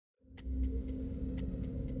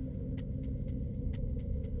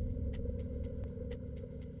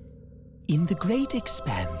In the great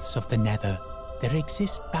expanse of the Nether, there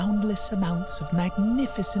exist boundless amounts of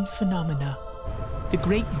magnificent phenomena. The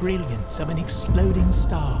great brilliance of an exploding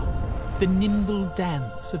star, the nimble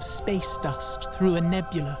dance of space dust through a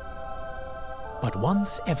nebula. But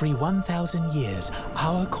once every 1,000 years,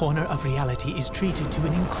 our corner of reality is treated to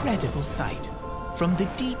an incredible sight. From the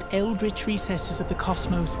deep eldritch recesses of the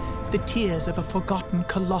cosmos, the tears of a forgotten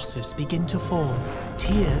colossus begin to form.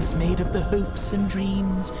 Tears made of the hopes and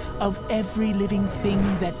dreams of every living thing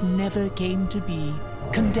that never came to be,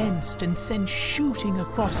 condensed and sent shooting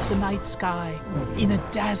across the night sky in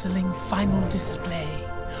a dazzling final display.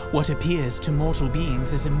 What appears to mortal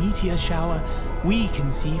beings as a meteor shower, we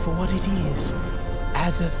can see for what it is.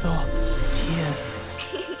 Azathoth's tears.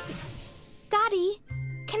 Daddy,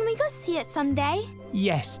 can we go see it someday?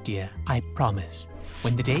 Yes, dear, I promise.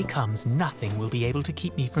 When the day comes, nothing will be able to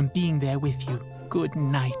keep me from being there with you. Good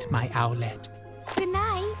night, my owlet. Good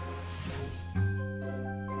night.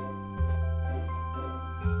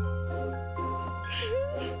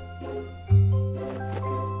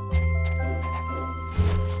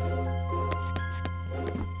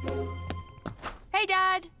 Hey,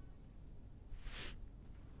 Dad.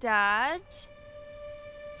 Dad?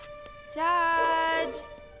 Dad?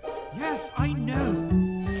 Yes, I know.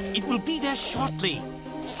 It will be there shortly.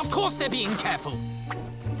 Of course they're being careful.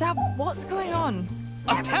 Dad, what's going on?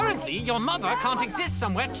 Apparently, your mother can't exist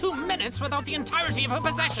somewhere 2 minutes without the entirety of her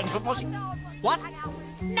possessions before she... What?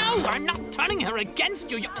 No, I'm not turning her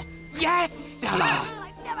against you. Yes, Stella!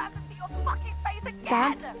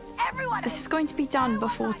 Dad, this is going to be done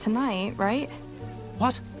before tonight, right?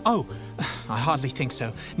 What? Oh, I hardly think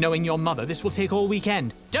so. Knowing your mother, this will take all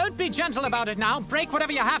weekend. Don't be gentle about it now. Break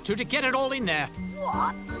whatever you have to get it all in there.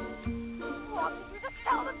 What? What did you just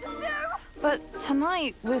tell them to do? But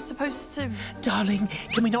tonight, we're supposed to... Darling,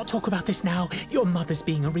 can we not talk about this now? Your mother's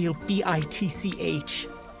being a real bitch.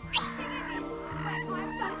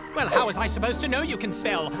 Well, how was I supposed to know you can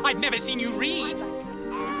spell? I've never seen you read.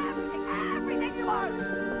 Everything you are.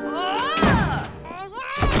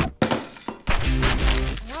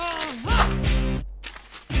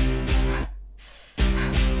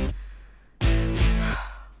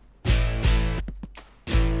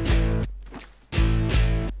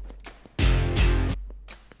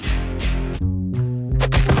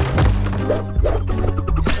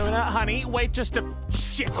 Honey, wait just a...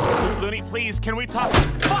 Shit! Looney, please, can we talk?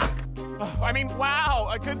 Fuck! I mean, wow,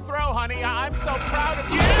 a good throw, honey. I'm so proud of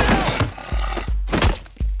you!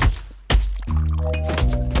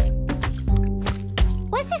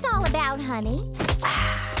 What's this all about, honey?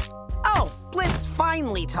 Oh, let's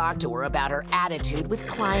finally talk to her about her attitude with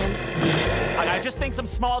clients. I just think some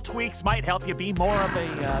small tweaks might help you be more of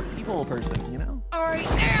a people person, you know? I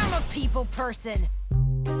am a people person.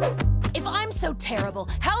 If I'm so terrible,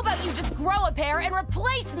 how about you just grow a pair and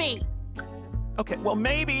replace me? Okay, well,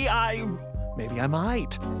 maybe I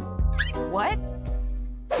might. What?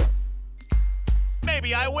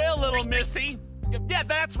 Maybe I will, little missy. Yeah,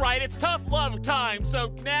 that's right, it's tough love time,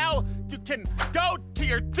 so now you can go to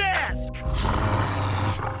your desk.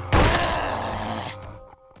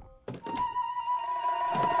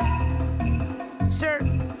 Sir,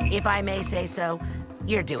 if I may say so,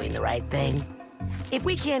 you're doing the right thing. If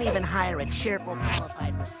we can't even hire a cheerful,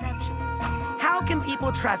 qualified receptionist, how can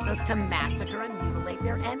people trust us to massacre and mutilate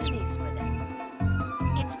their enemies for them?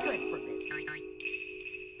 It's good for business.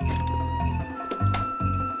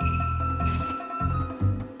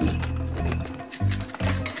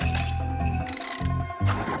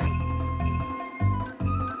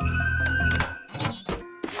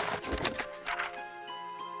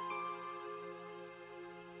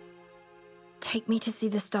 Take me to see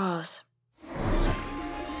the stars.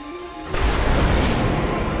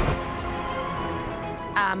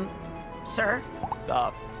 Sir?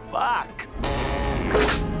 The fuck?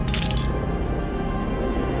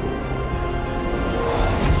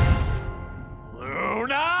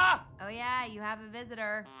 Luna? Oh yeah, you have a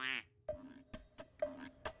visitor.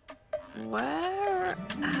 Where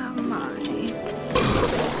am I?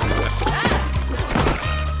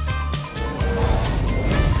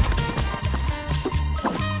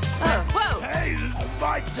 Hey, this is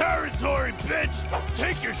my territory, bitch!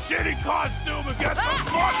 Take your shitty costume and get the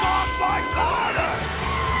fuck off my corner!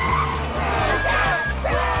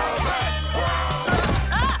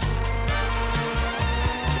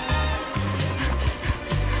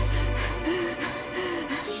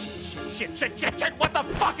 Shit, what the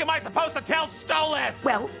fuck am I supposed to tell Stolas?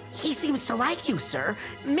 Well, he seems to like you, sir.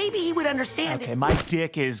 Maybe he would understand Okay, it. my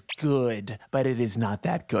dick is good, but it is not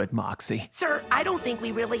that good, Moxie. Sir, I I don't think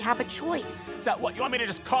we really have a choice. Is that what, you want me to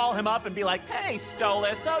just call him up and be like, hey,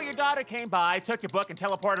 Stolas, so your daughter came by, took your book, and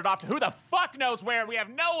teleported off to who the fuck knows where, and we have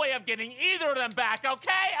no way of getting either of them back,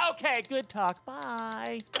 okay? Okay, good talk,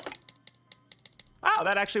 bye. Wow,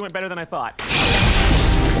 that actually went better than I thought.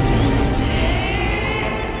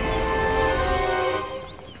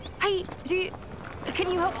 Hey, can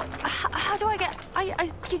you help? How do I get,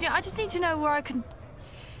 excuse me, I just need to know where I can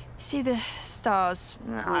see the stars.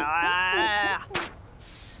 Yes!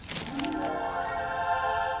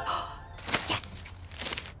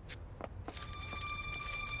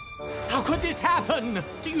 How could this happen?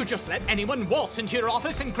 Do you just let anyone waltz into your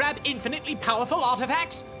office and grab infinitely powerful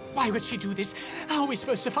artifacts? Why would she do this? How are we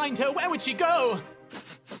supposed to find her? Where would she go?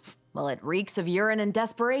 Well, it reeks of urine and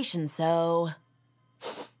desperation, so...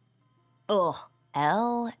 Ugh.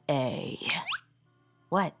 L.A.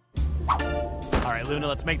 What? All right, Luna,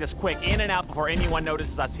 let's make this quick. In and out before anyone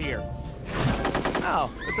notices us here.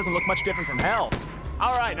 Oh, this doesn't look much different from hell.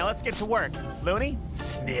 All right, now let's get to work. Looney,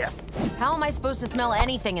 sniff. How am I supposed to smell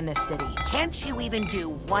anything in this city? Can't you even do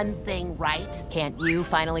one thing right? Can't you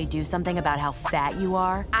finally do something about how fat you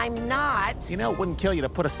are? I'm not. You know, it wouldn't kill you to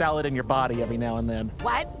put a salad in your body every now and then.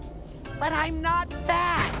 What? But I'm not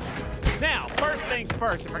fat. Now, first things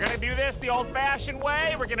first, if we're gonna do this the old-fashioned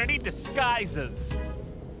way, we're gonna need disguises.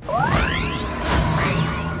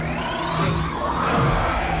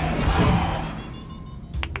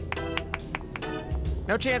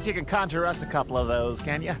 No chance you can conjure us a couple of those,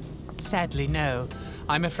 can you? Sadly, no.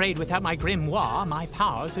 I'm afraid without my grimoire, my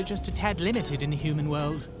powers are just a tad limited in the human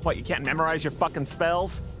world. What, you can't memorize your fucking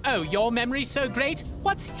spells? Oh, your memory's so great?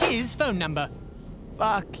 What's his phone number?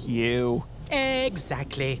 Fuck you.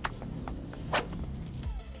 Exactly.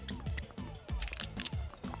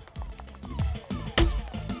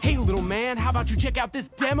 Hey, little man, how about you check out this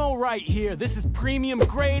demo right here? This is premium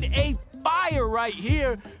grade A fire right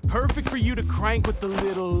here. Perfect for you to crank with the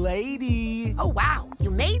little lady. Oh, wow.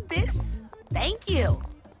 You made this? Thank you.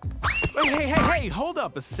 Hey, hold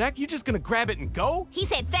up a sec. You just gonna grab it and go? He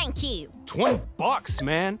said thank you. $20,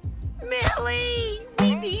 man. Millie,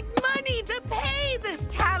 we need money to pay this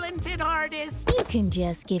talented artist. You can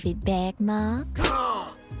just give it back, Mox.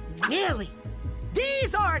 Millie,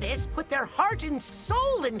 these artists put their heart and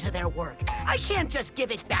soul into their work. I can't just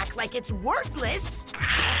give it back like it's worthless.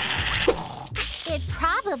 It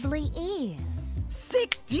probably is.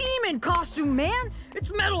 Sick demon costume, man!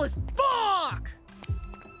 It's metal as fuck!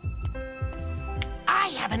 I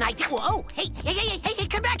have an idea. Whoa, hey,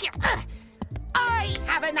 come back here. I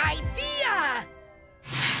have an idea.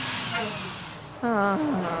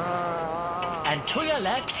 And to your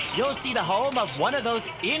left, you'll see the home of one of those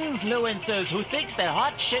influencers who thinks they're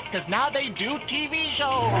hot shit because now they do TV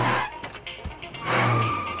shows.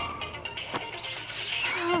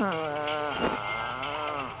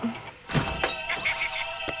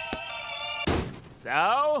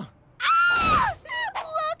 So?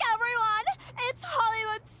 Look, everyone! It's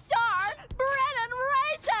Hollywood star Brennan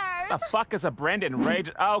Ragers! The fuck is a Brendan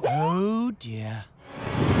Rage? Oh. Oh, dear.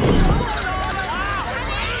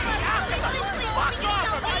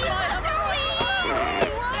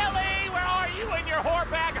 Billy, where are you and your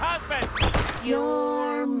whorebag husband?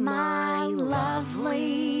 You're my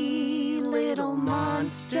lovely little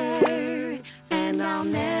monster, and I'll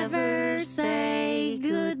never say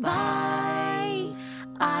goodbye.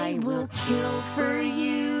 I will kill for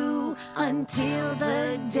you until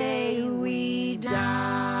the day we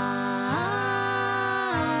die.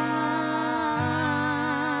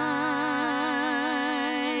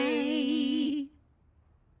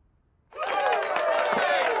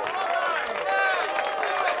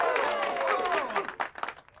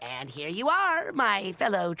 And here you are, my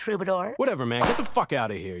fellow troubadour. Whatever, man. Get the fuck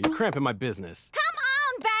out of here. You're cramping my business. Come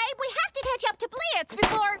on, babe! We have to catch up to Blitz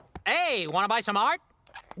before... Hey, wanna buy some art?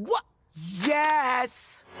 What?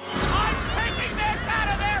 Yes! I'm taking this out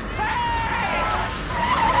of their pay!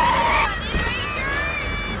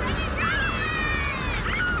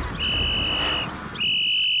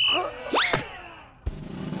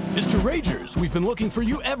 Mr. Ragers, we've been looking for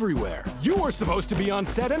you everywhere. You were supposed to be on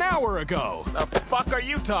set an hour ago. The fuck are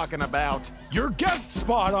you talking about? Your guest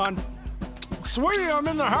spot on... Sweetie, I'm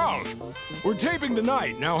in the house. We're taping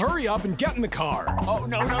tonight. Now hurry up and get in the car. Oh,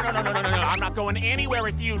 no. I'm not going anywhere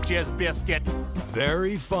with you, Jizz Biscuit.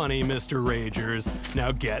 Very funny, Mr. Ragers.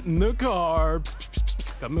 Now get in the car. Psst, psst,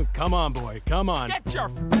 psst, psst. Come on, boy. Come on. Get your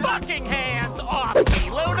fucking hands off me!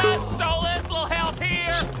 Luna, Stolas, little help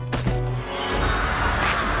here!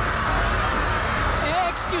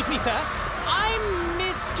 Excuse me, sir. I'm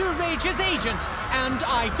Mr. Rage's agent, and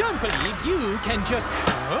I don't believe you can just...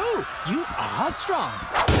 Oh, you are strong.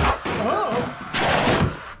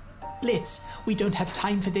 Blitz, we don't have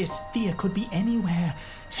time for this. Via could be anywhere.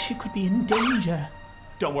 She could be in danger.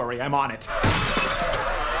 Don't worry, I'm on it.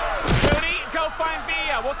 Mooney, go find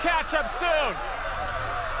Via. We'll catch up soon.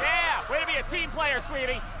 Yeah, way to be a team player,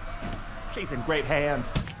 sweetie. She's in great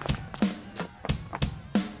hands.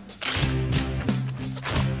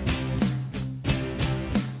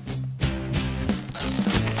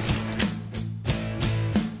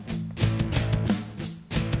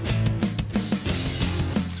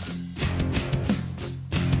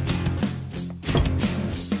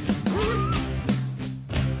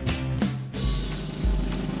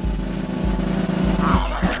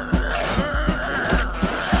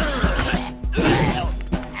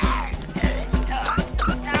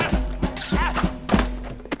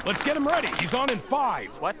 Let's get him ready. He's on in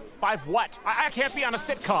 5. What? 5 what? I can't be on a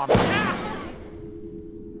sitcom.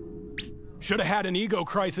 Should have had an ego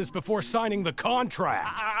crisis before signing the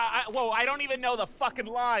contract. Whoa, I don't even know the fucking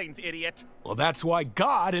lines, idiot. Well, that's why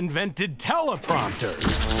God invented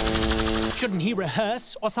teleprompters. Shouldn't he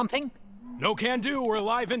rehearse or something? No can do. We're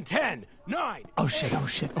live in 10, 9. Oh shit, oh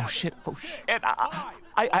shit, oh shit, oh shit.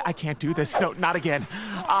 I can't do this. No, not again.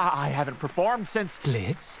 I haven't performed since...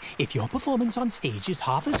 Blitz, if your performance on stage is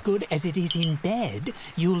half as good as it is in bed,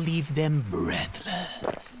 you'll leave them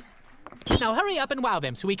breathless. Now hurry up and wow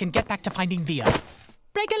them so we can get back to finding Via.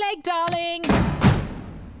 Break a leg, darling!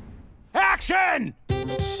 Action!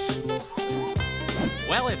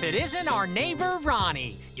 Well, if it isn't our neighbor,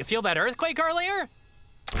 Ronnie. You feel that earthquake earlier?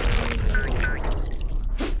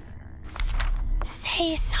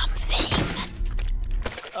 Say something.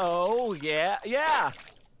 Oh, yeah.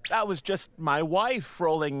 That was just my wife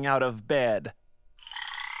rolling out of bed.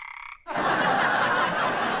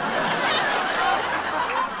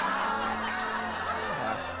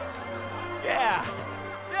 Yeah,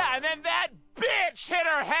 and then that bitch hit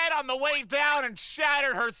her head on the way down and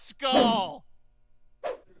shattered her skull.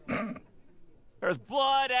 There's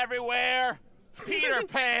blood everywhere. Peter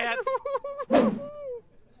pants.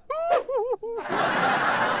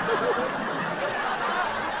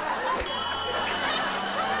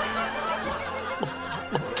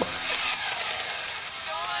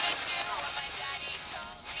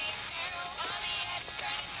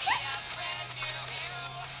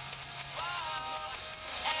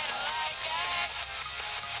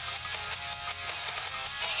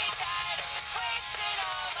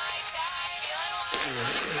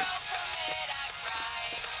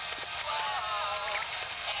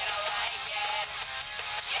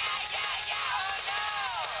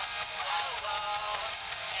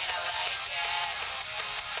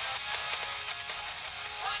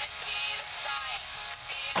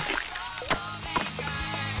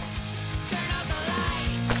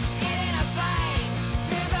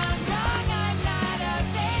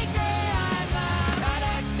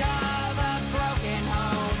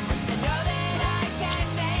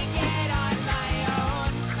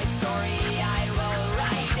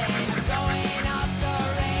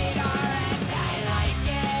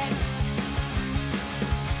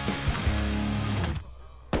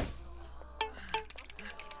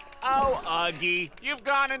 Oh, Uggy, you've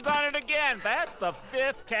gone and done it again. That's the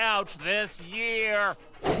 5th couch this year.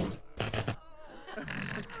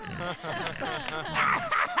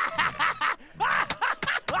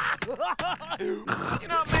 You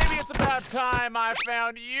know, maybe it's about time I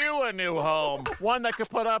found you a new home. One that could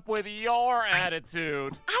put up with your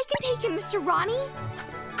attitude. I can take him, Mr. Ronnie.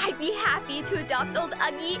 I'd be happy to adopt old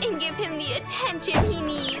Uggy and give him the attention he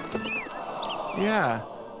needs.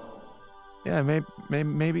 Yeah,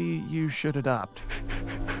 maybe you should adopt.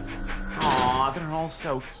 Aw, they're all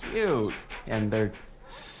so cute. And they're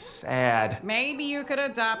sad. Maybe you could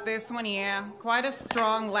adopt this one here. Quite a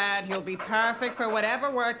strong lad. He'll be perfect for whatever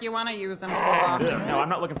work you want to use him for. No, I'm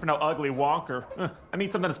not looking for no ugly wonker. I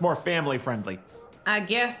need something that's more family friendly. A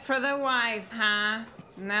gift for the wife, huh?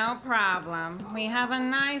 No problem. We have a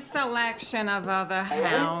nice selection of other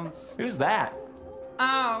hounds. Who's that?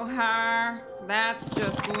 Oh, her. That's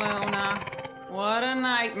just Luna. What a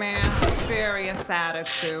nightmare. Serious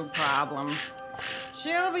attitude problems.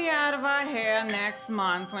 She'll be out of our hair next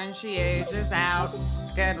month when she ages out.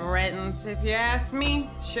 Good riddance, if you ask me.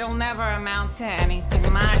 She'll never amount to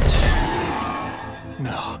anything much.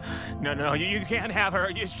 No, you can't have her.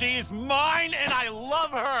 She's mine and I love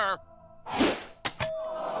her.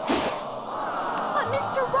 But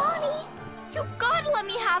Mr. Ronnie, you gotta let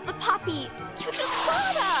me have the puppy. You just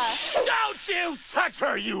gotta. Don't you touch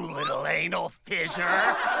her, you little anal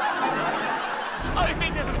fissure. Oh, you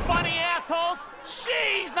think this is funny, assholes?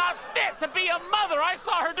 She's not fit to be a mother. I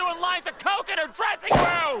saw her doing lines of coke in her dressing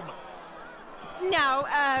room. Now,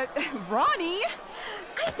 Ronnie,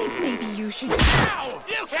 I think maybe you should... Ow!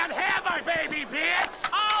 You can't have my baby, bitch!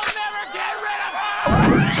 I'll never get rid of her!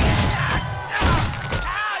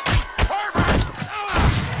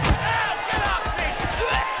 Get off me!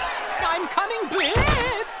 I'm coming,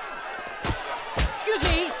 Blitz! Excuse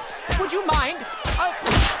me, would you mind?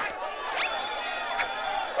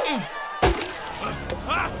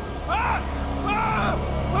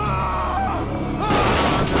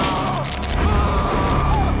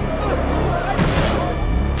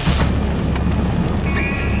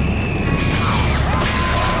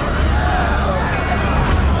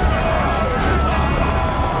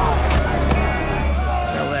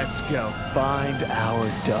 Go find our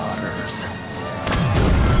daughters.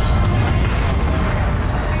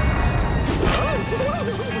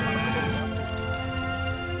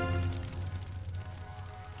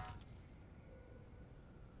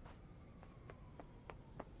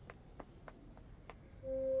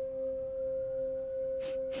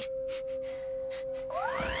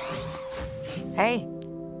 Hey.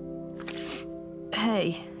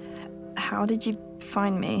 Hey. How did you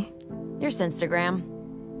find me? Your Instagram.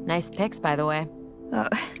 Nice pics, by the way. Oh,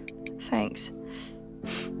 thanks.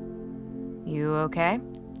 You okay?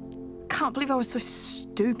 Can't believe I was so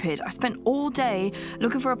stupid. I spent all day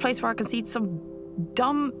looking for a place where I can see some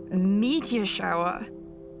dumb meteor shower.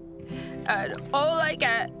 And all I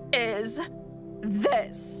get is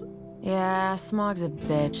this. Yeah, smog's a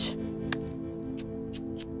bitch.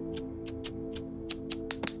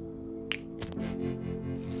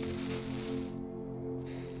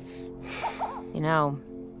 You know,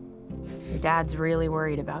 your dad's really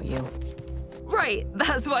worried about you. Right,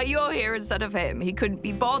 that's why you're here instead of him. He couldn't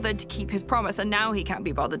be bothered to keep his promise, and now he can't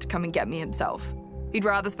be bothered to come and get me himself. He'd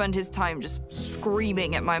rather spend his time just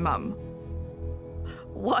screaming at my mum.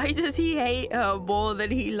 Why does he hate her more than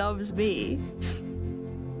he loves me?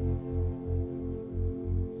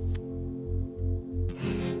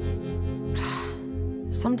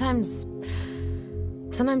 Sometimes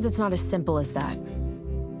it's not as simple as that.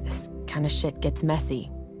 This kind of shit gets messy.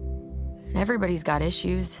 And everybody's got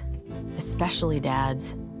issues, especially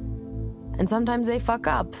dads. And sometimes they fuck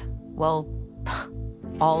up. Well,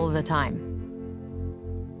 all the time.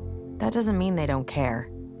 That doesn't mean they don't care.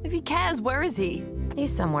 If he cares, where is he?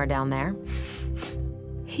 He's somewhere down there.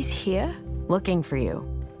 He's here? Looking for you.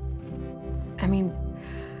 I mean,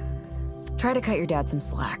 try to cut your dad some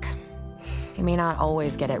slack. He may not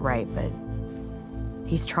always get it right, but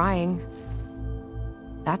he's trying.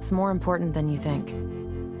 That's more important than you think.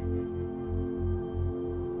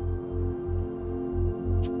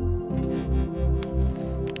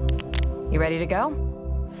 You ready to go?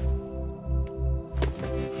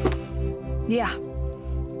 Yeah.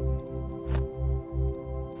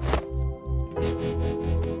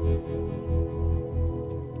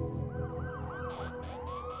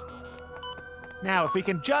 Now, if we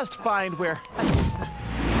can just find where...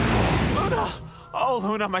 Luna! Oh,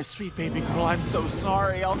 Luna, my sweet baby girl, I'm so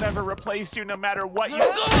sorry. I'll never replace you no matter what you...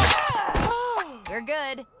 You're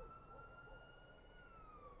good.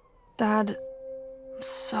 Dad, I'm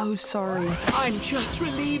so sorry. I'm just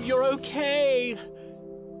relieved you're okay.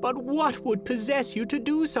 But what would possess you to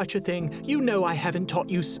do such a thing? You know I haven't taught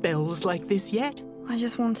you spells like this yet. I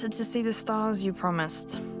just wanted to see the stars you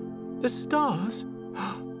promised. The stars?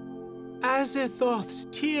 Azathoth's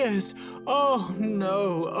tears. Oh,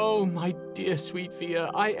 no. Oh, my dear sweet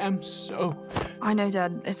Via, I am so... I know,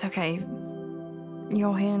 Dad. It's okay.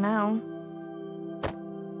 You're here now.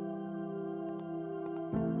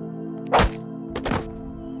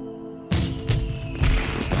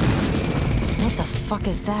 What the fuck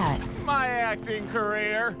is that? My acting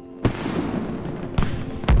career.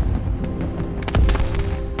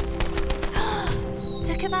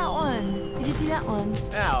 Look at that one. Did you see that one?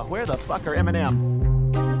 Now, where the fuck are Eminem?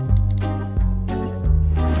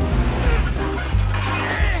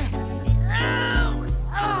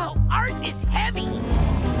 Oh, art is heavy.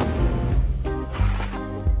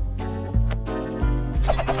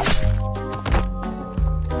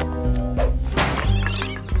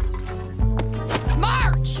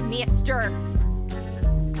 March, mister!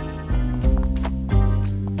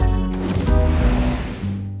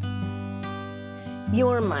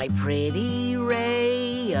 You're my pretty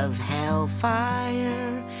ray of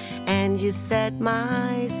hellfire, and you set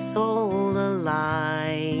my soul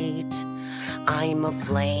alight. I'm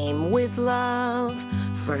aflame with love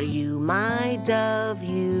for you, my dove,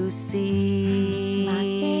 you see.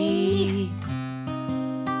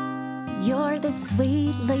 You're the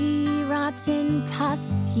sweetly rotten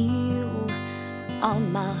pustule on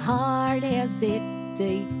my heart as it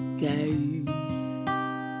decays.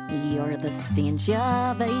 You're the stench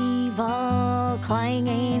of evil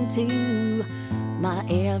clinging to my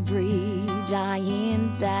every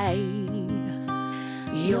dying day.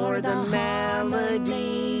 You're the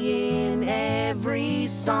melody in every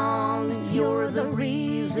song. You're the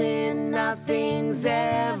reason nothing's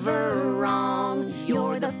ever wrong.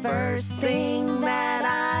 You're the first thing that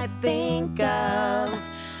I think of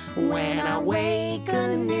when I wake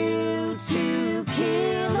anew to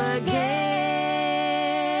kill again.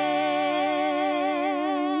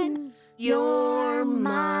 You're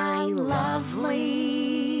my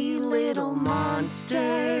lovely little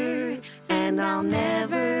monster, and I'll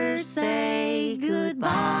never say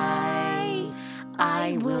goodbye.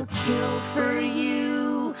 I will kill for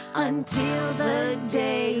you until the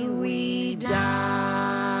day we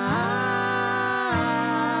die.